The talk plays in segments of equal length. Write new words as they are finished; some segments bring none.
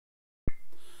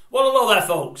Well, hello there,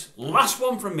 folks. Last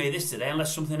one from me this today,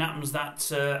 unless something happens that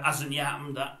hasn't yet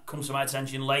happened, that comes to my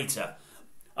attention later.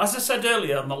 As I said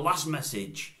earlier on the last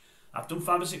message, I've done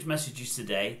 5 or 6 messages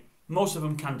today. Most of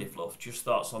them candy fluff, just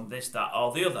thoughts on this, that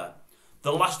or the other.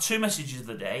 The last 2 messages of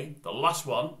the day, the last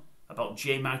one about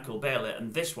J. Michael Bailey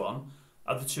and this one,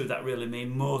 are the 2 that really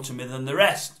mean more to me than the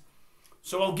rest.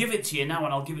 So I'll give it to you now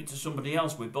and I'll give it to somebody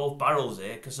else with both barrels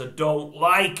here because I don't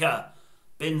like her.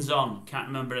 Bins on, can't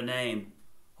remember her name.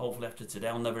 Hopefully after today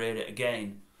I'll never hear it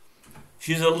again.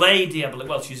 She's a lady, I believe.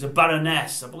 Well, she's a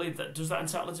baroness. I believe that. Does that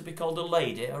entitle her to be called a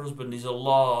lady? Her husband is a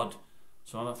lord.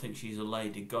 So I don't think she's a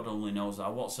lady. God only knows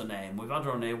that. What's her name? We've had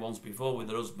her on here once before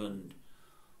with her husband.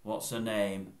 What's her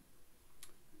name?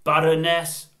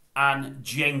 Baroness Anne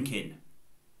Jenkin.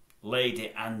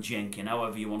 Lady Anne Jenkin,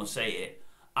 however you want to say it.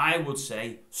 I would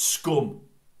say Scum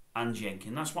Anne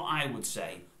Jenkin. That's what I would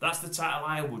say. That's the title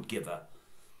I would give her.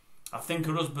 I think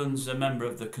her husband's a member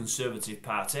of the Conservative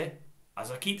Party. As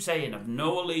I keep saying, I've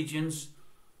no allegiance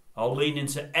or leaning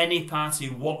to any party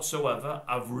whatsoever.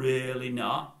 I've really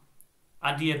not.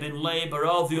 Had he been Labour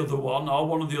or the other one, or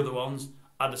one of the other ones,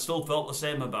 I'd have still felt the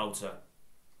same about her.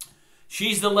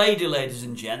 She's the lady, ladies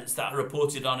and gents, that I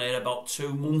reported on here about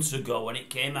 2 months ago when it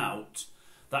came out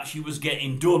that she was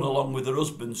getting done along with her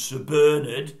husband, Sir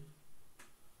Bernard,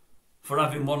 for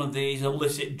having one of these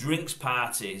illicit drinks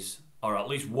parties, or at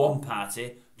least one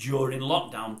party, during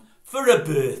lockdown, for a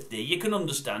birthday. You can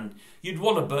understand. You'd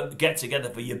want to get together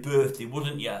for your birthday,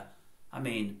 wouldn't you? I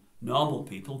mean, normal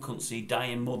people couldn't see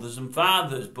dying mothers and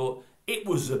fathers, but it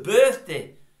was a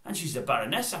birthday. And she's a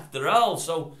baroness after all,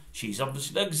 so she's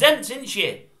obviously exempt, isn't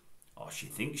she? Or she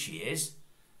thinks she is.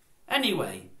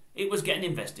 Anyway, it was getting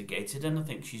investigated and I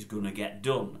think she's going to get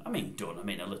done. I mean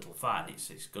a little fine.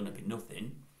 It's going to be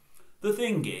nothing. The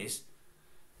thing is,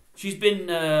 she's been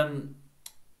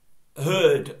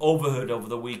overheard over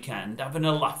the weekend, having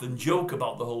a laugh and joke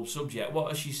about the whole subject. What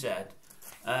has she said?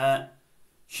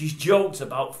 She's joked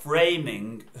about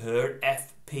framing her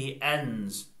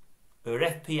FPNs. Her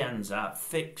FPNs are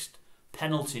fixed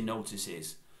penalty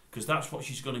notices, because that's what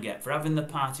she's going to get for having the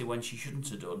party when she shouldn't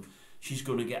have done. She's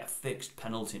going to get a fixed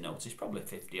penalty notice, probably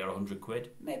 50 or 100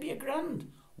 quid, maybe £1,000.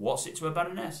 What's it to a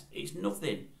baroness? It's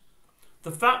nothing.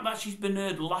 The fact that she's been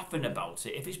heard laughing about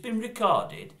it, if it's been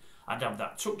recorded, I'd have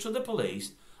that took to the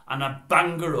police and I'd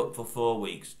bang her up for 4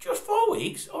 weeks. Just 4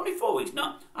 weeks? Only 4 weeks?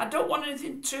 No, I don't want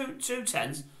anything too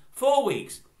tense. 4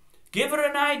 weeks. Give her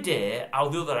an idea how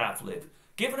the other half live.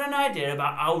 Give her an idea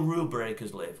about how rule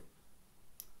breakers live.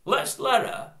 Let's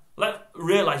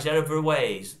realise her of her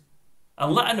ways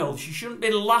and let her know she shouldn't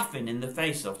be laughing in the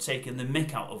face of taking the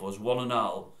mick out of us, one and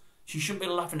all. She shouldn't be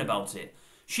laughing about it.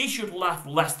 She should laugh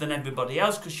less than everybody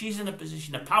else because she's in a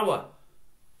position of power.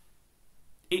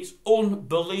 It's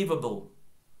unbelievable.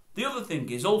 The other thing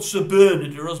is, old Sir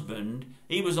Bernard, her husband,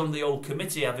 he was on the old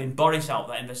committee having Boris out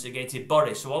that investigated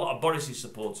Boris. So a lot of Boris's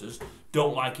supporters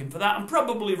don't like him for that, and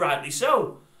probably rightly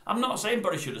so. I'm not saying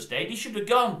Boris should have stayed. He should have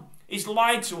gone. He's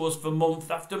lied to us for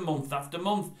month after month after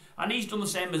month, and he's done the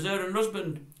same as her and her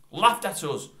husband. Laughed at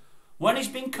us. When he's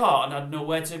been caught and had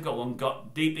nowhere to go and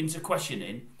got deep into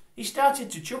questioning, he started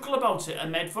to chuckle about it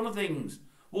and made fun of things.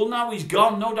 Well, now he's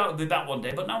gone. No doubt he'll be back one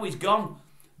day, but now he's gone.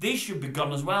 These should be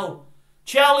gone as well.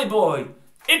 Charlie boy,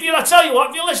 I tell you what,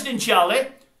 if you're listening, Charlie,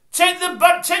 take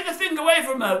the thing away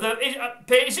from her.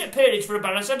 Is it peerage for a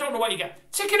baroness? I don't know what you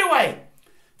get. Take it away.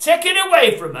 Take it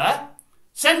away from her.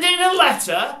 Send in a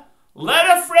letter. Let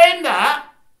her frame that.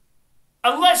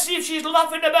 And let's see if she's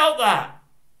laughing about that.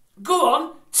 Go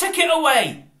on, take it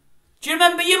away. Do you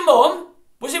remember your mum?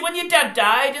 Was it when your dad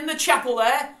died in the chapel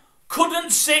there? Couldn't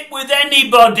sit with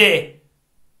anybody.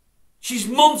 She's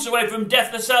months away from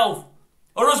death herself.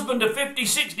 Her husband of 50,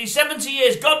 60, 70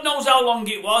 years, God knows how long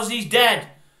it was, he's dead.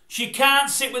 She can't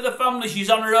sit with her family, she's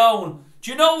on her own.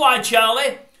 Do you know why,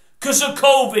 Charlie? Because of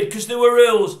COVID, because there were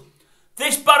rules.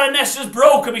 This baroness has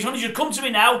broken me, she'll come to me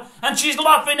now, and she's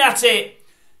laughing at it.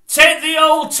 Take the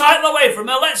old title away from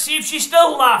her, let's see if she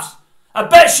still laughs. I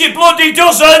bet she bloody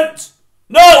doesn't.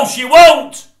 No, she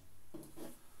won't.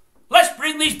 Let's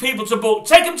bring these people to book,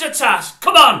 take them to task,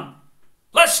 come on.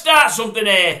 Let's start something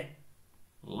here.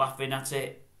 Laughing at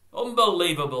it.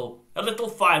 Unbelievable. A little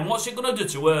fine. What's it going to do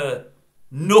to her?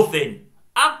 Nothing.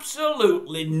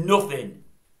 Absolutely nothing.